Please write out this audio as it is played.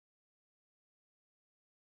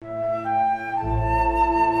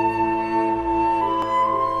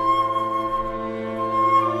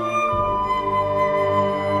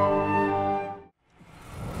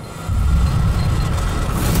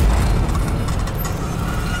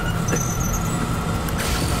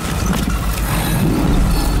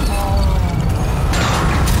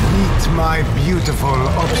beautiful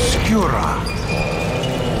Obscura.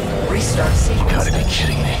 Restart sequence. You gotta be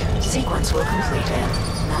kidding me. Sequence will complete in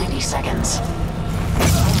 90 seconds.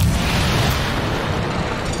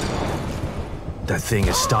 That thing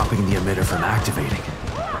is stopping the emitter from activating.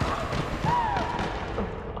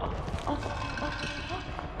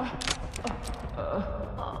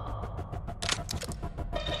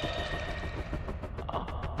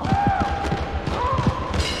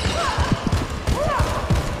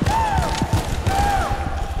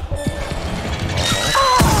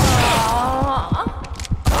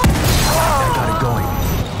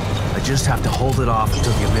 Just have to hold it off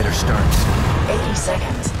until the emitter starts. 80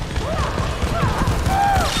 seconds.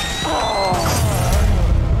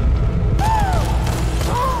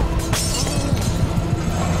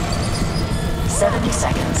 70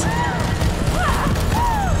 seconds.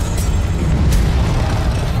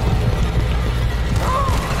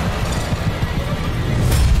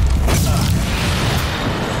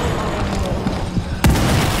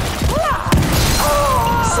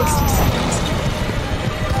 60 seconds.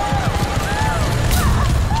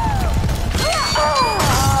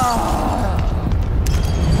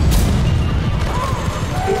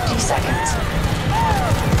 50 seconds.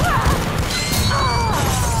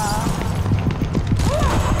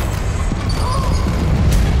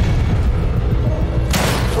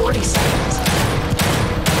 40 seconds.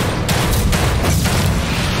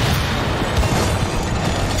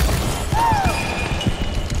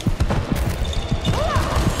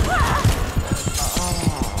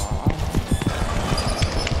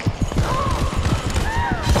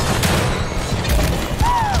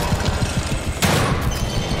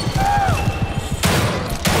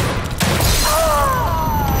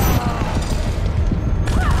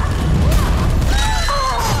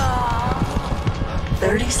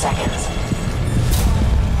 30 seconds.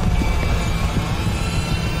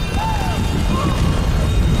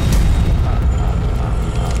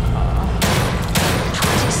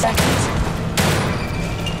 20 seconds.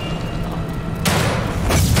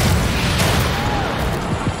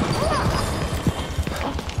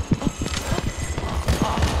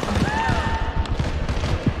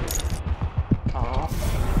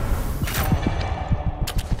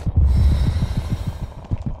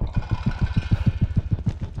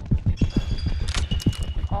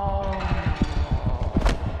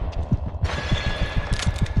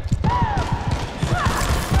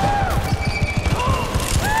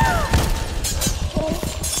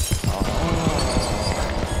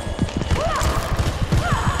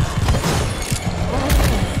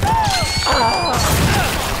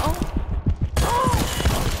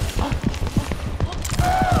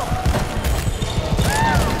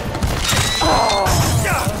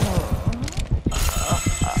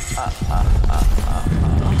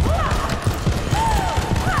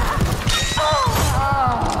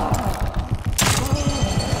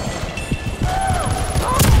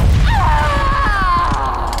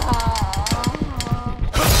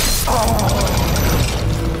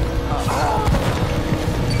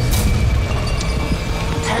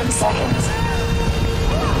 10 seconds.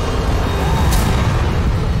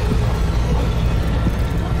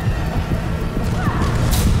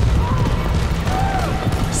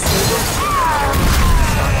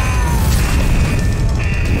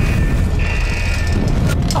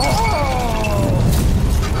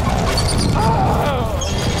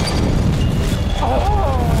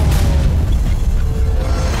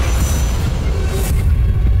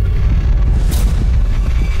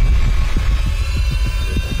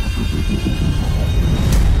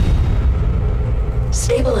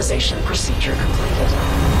 'Stabilization procedure completed.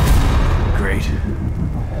 Great.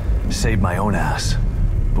 Saved my own ass.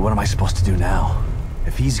 But what am I supposed to do now?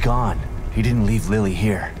 If he's gone, he didn't leave Lily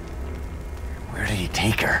here. Where did he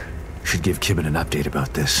take her? Should give Kidman an update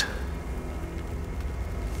about this.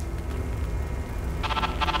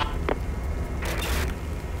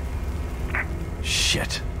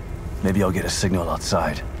 Shit. Maybe I'll get a signal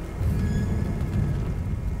outside.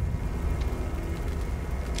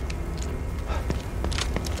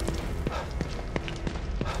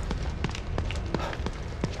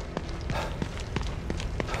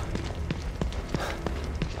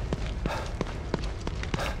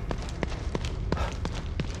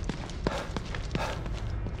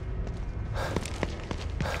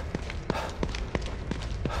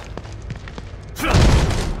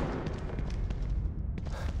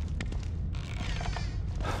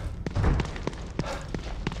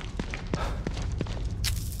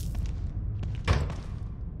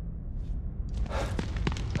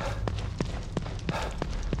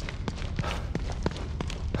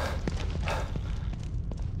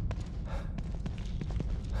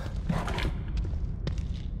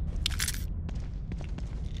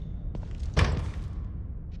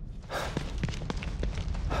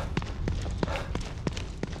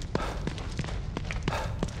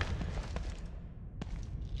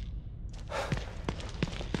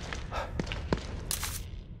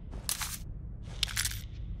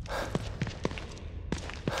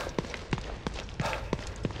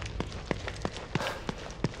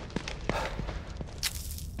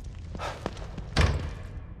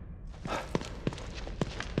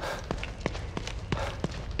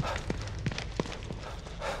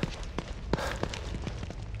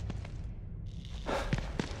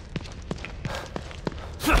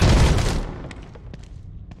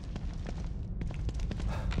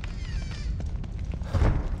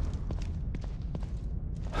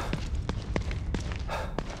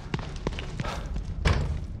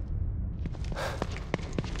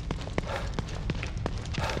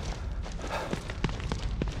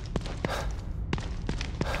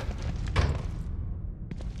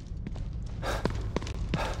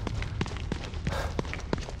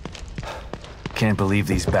 Can't believe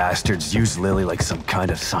these bastards used Lily like some kind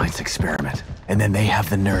of science experiment. And then they have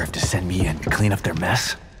the nerve to send me in to clean up their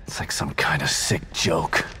mess? It's like some kind of sick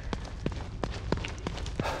joke.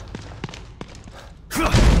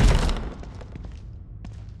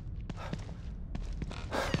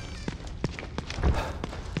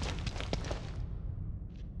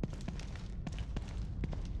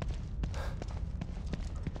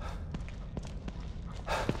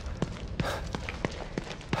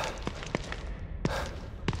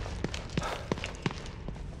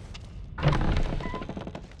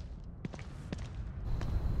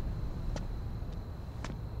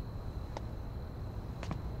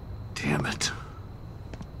 Damn it.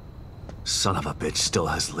 Son of a bitch still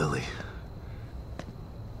has Lily.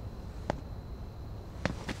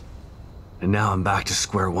 And now I'm back to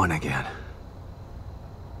square one again.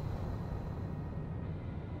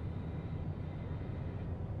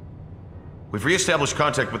 We've re-established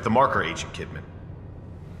contact with the marker, Agent Kidman.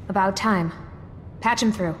 About time. Patch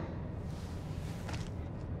him through.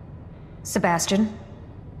 Sebastian?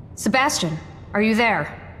 Sebastian, are you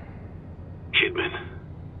there? Kidman.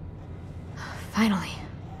 Finally.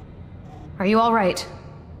 Are you all right?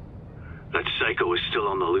 That psycho is still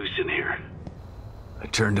on the loose in here. I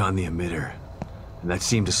turned on the emitter, and that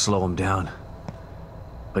seemed to slow him down.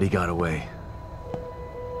 But he got away.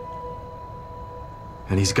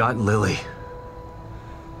 And he's got Lily.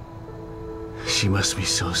 She must be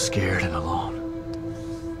so scared and alone.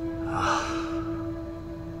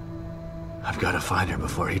 I've got to find her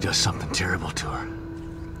before he does something terrible to her.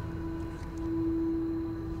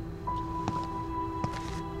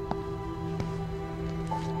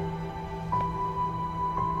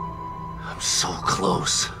 I'm so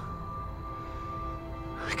close.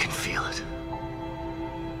 I can feel it.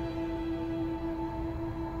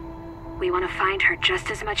 We want to find her just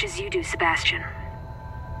as much as you do, Sebastian.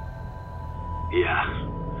 Yeah,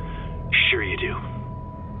 sure you do.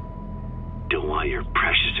 Don't want your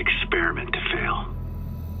precious experiment to fail.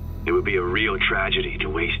 It would be a real tragedy to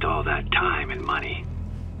waste all that time and money.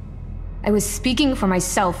 I was speaking for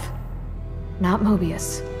myself, not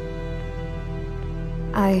Mobius.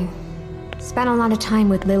 I spent a lot of time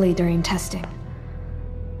with Lily during testing.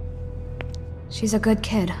 She's a good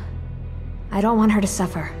kid. I don't want her to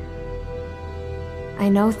suffer. I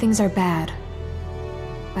know things are bad,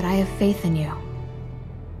 but I have faith in you.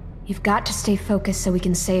 You've got to stay focused so we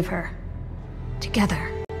can save her. Together.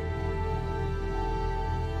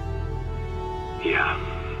 Yeah.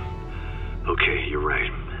 Okay, you're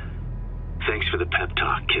right. Thanks for the pep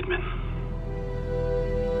talk, Kidman.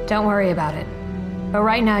 Don't worry about it. But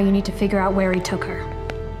right now you need to figure out where he took her.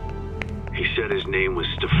 He said his name was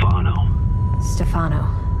Stefano. Stefano.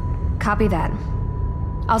 Copy that.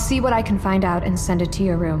 I'll see what I can find out and send it to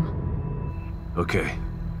your room. Okay.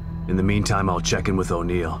 In the meantime, I'll check in with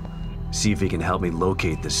O'Neill. See if he can help me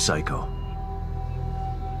locate this psycho.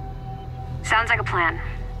 Sounds like a plan.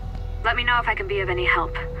 Let me know if I can be of any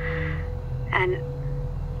help. And...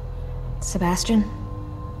 Sebastian?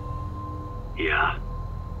 Yeah?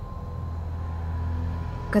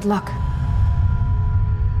 Good luck.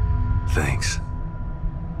 Thanks.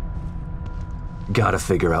 Gotta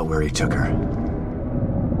figure out where he took her.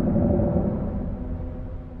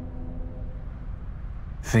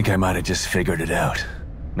 Think I might have just figured it out.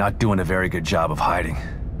 Not doing a very good job of hiding.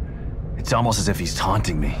 It's almost as if he's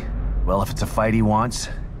taunting me. Well, if it's a fight he wants,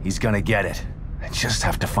 he's gonna get it. I just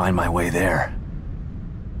have to find my way there.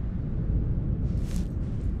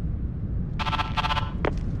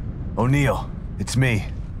 O'Neill, it's me.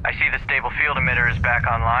 I see the stable field emitter is back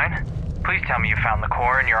online. Please tell me you found the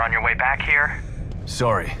core and you're on your way back here.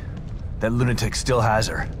 Sorry. That lunatic still has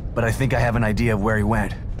her, but I think I have an idea of where he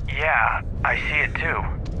went. Yeah, I see it too.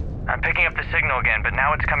 I'm picking up the signal again, but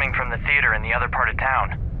now it's coming from the theater in the other part of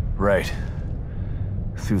town. Right.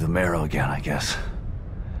 Through the marrow again, I guess.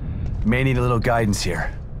 May need a little guidance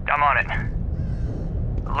here. I'm on it.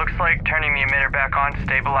 Looks like turning the emitter back on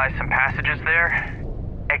stabilized some passages there.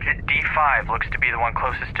 Exit D5 looks to be the one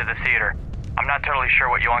closest to the theater. I'm not totally sure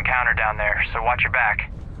what you'll encounter down there, so watch your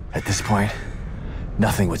back. At this point,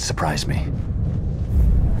 nothing would surprise me.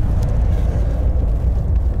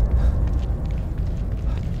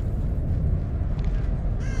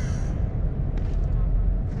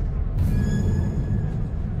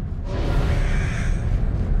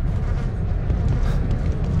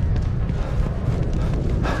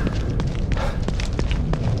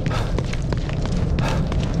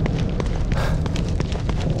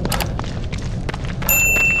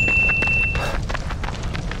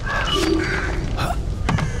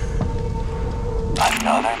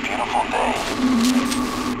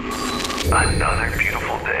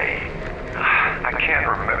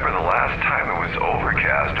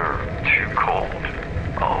 too cold.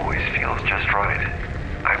 Always feels just right.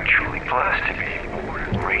 I'm truly blessed to be born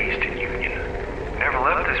and raised in Union. Never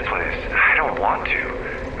left this place. I don't want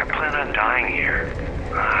to. I plan on dying here.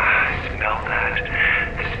 Smell that.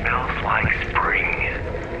 It smells like spring.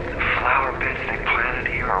 The flower beds they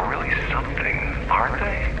planted here are really something, aren't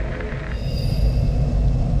they?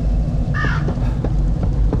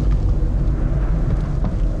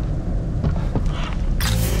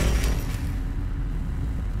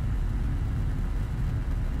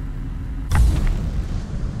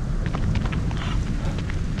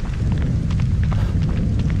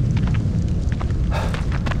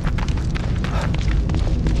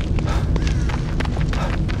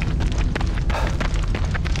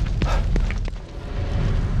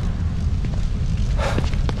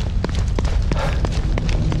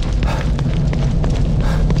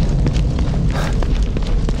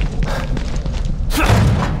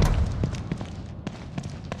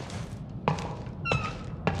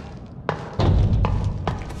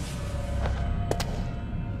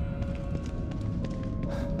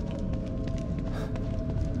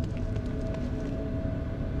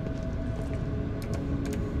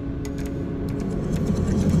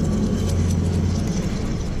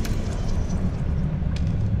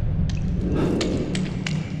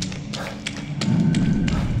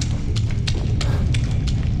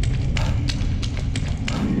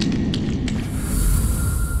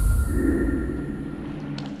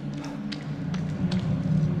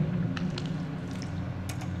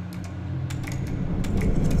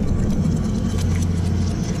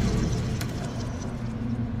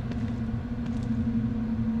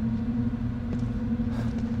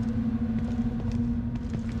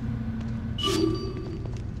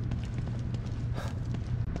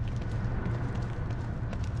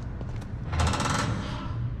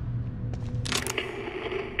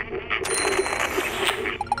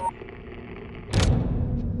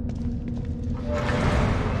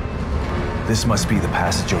 This must be the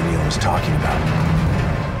passage O'Neill was talking about.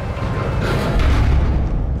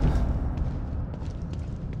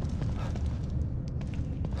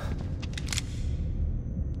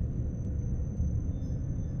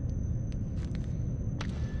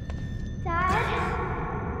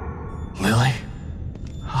 Lily?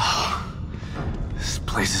 Oh, this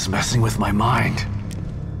place is messing with my mind.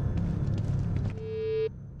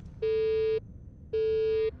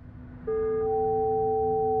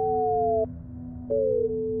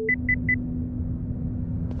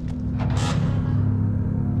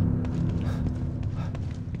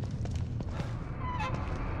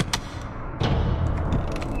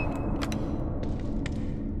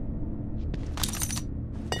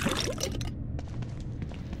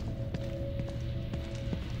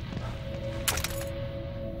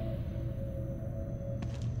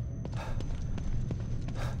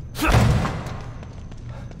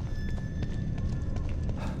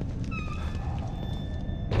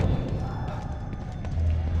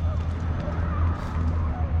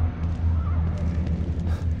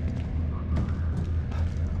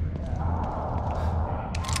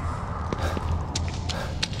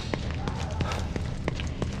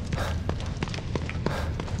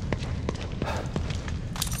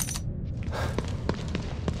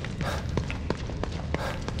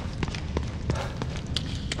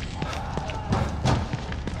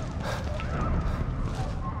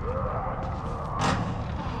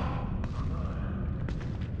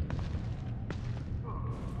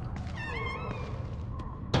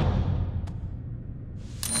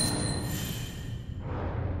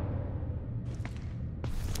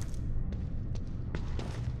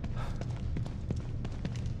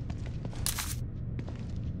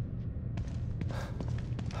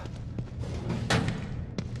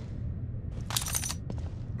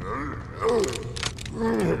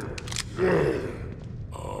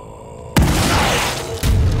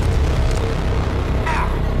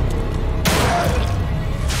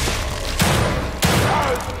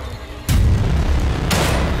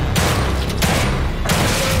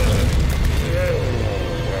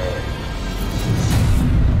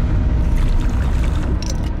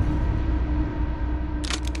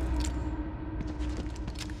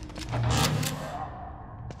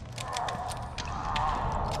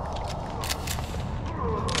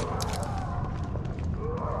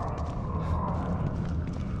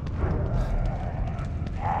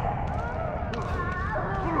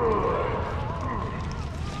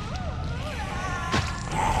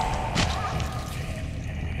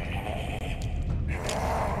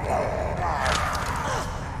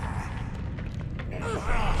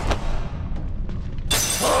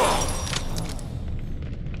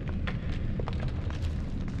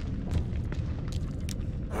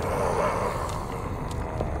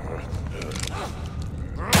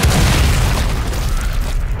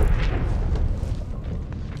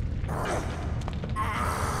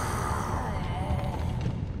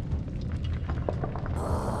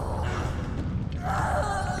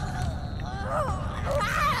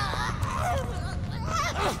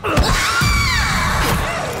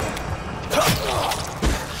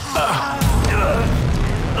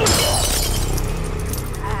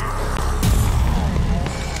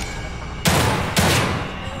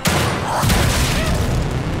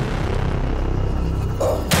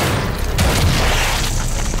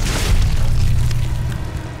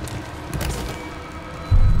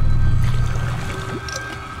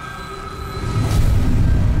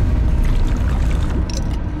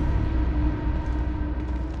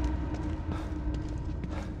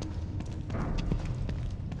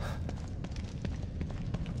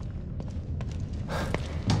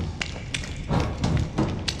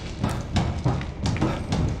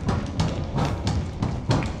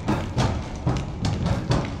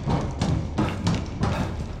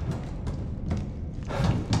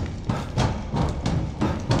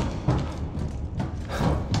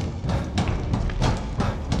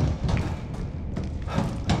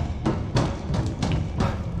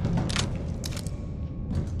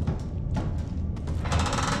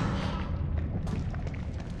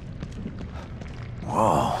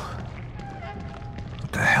 Whoa.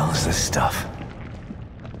 What the hell is this stuff?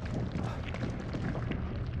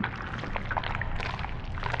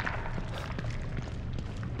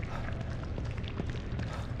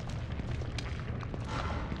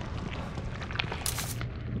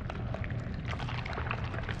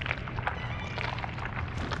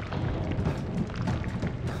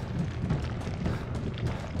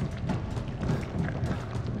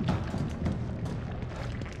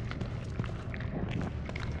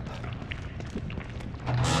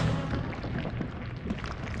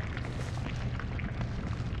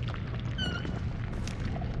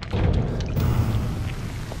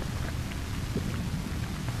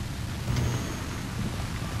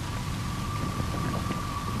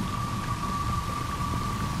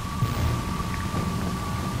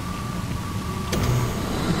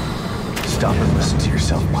 Stop and listen to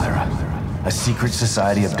yourself, Myra. A secret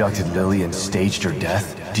society abducted Lily and staged her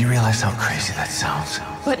death? Do you realize how crazy that sounds?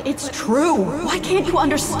 But it's true. Why can't you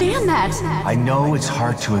understand that? I know it's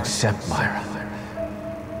hard to accept, Myra.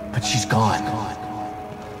 But she's gone.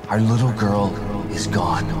 Our little girl is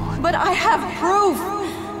gone. But I have proof.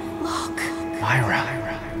 Look. Myra,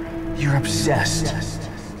 you're obsessed.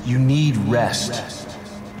 You need rest.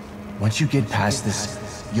 Once you get past this,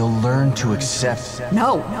 you'll learn to accept.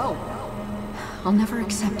 No. I'll never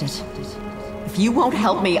accept it. If you won't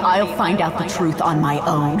help me, I'll find out the truth on my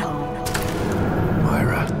own.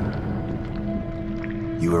 Myra,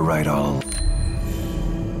 you were right all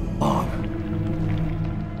along.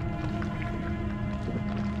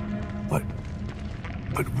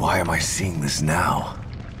 But why am I seeing this now?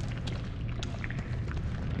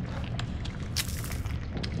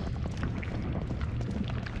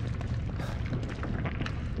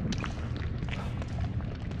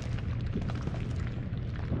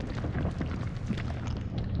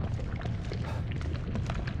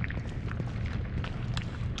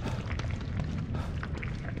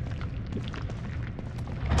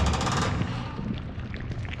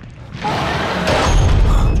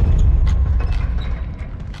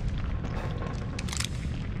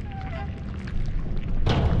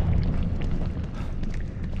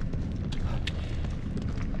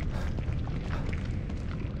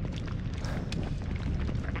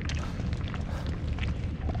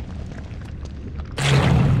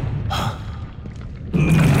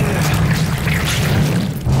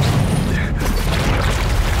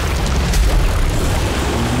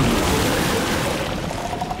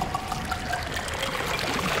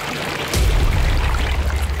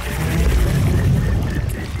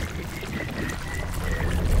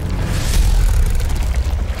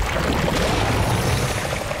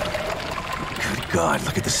 God,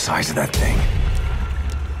 look at the size of that thing.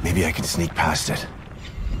 Maybe I can sneak past it.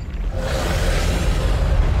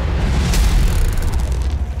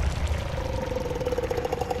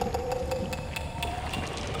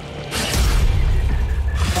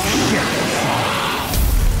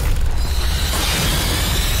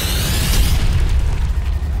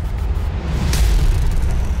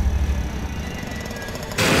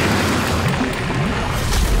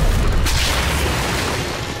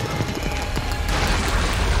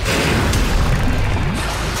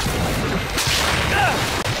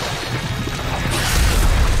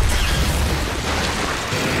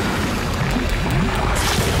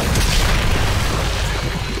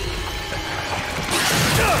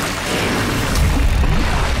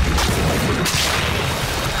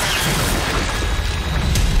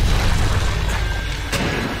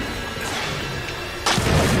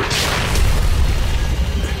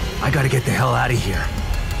 I gotta get the hell out of here.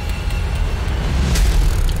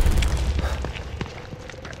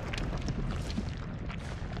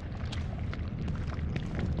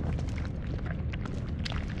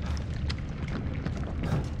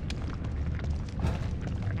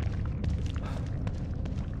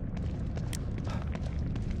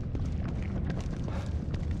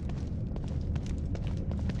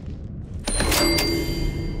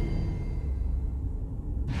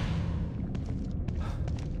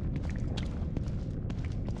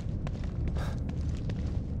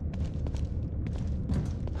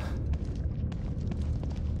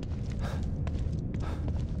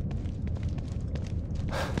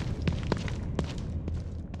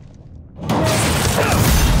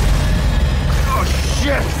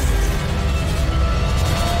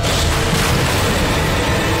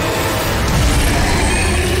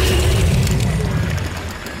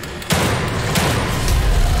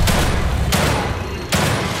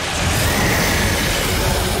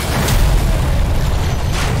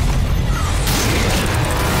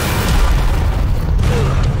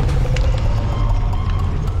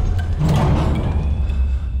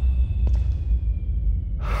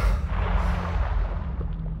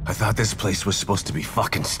 I thought this place was supposed to be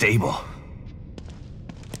fucking stable.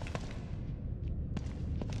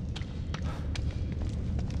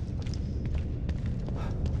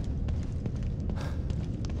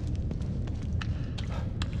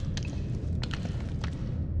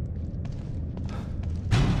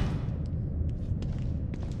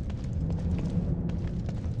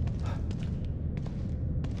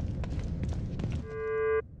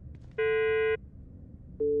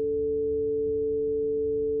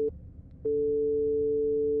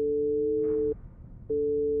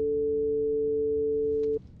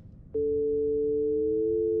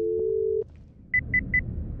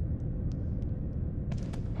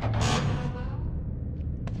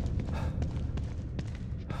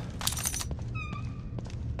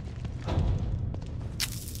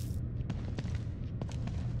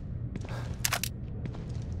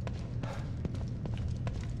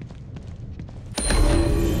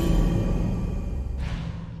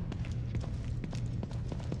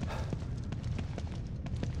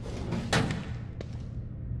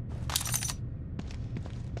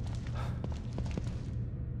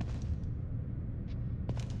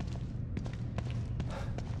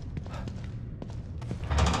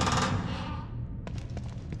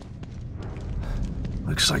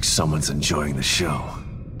 Looks like someone's enjoying the show.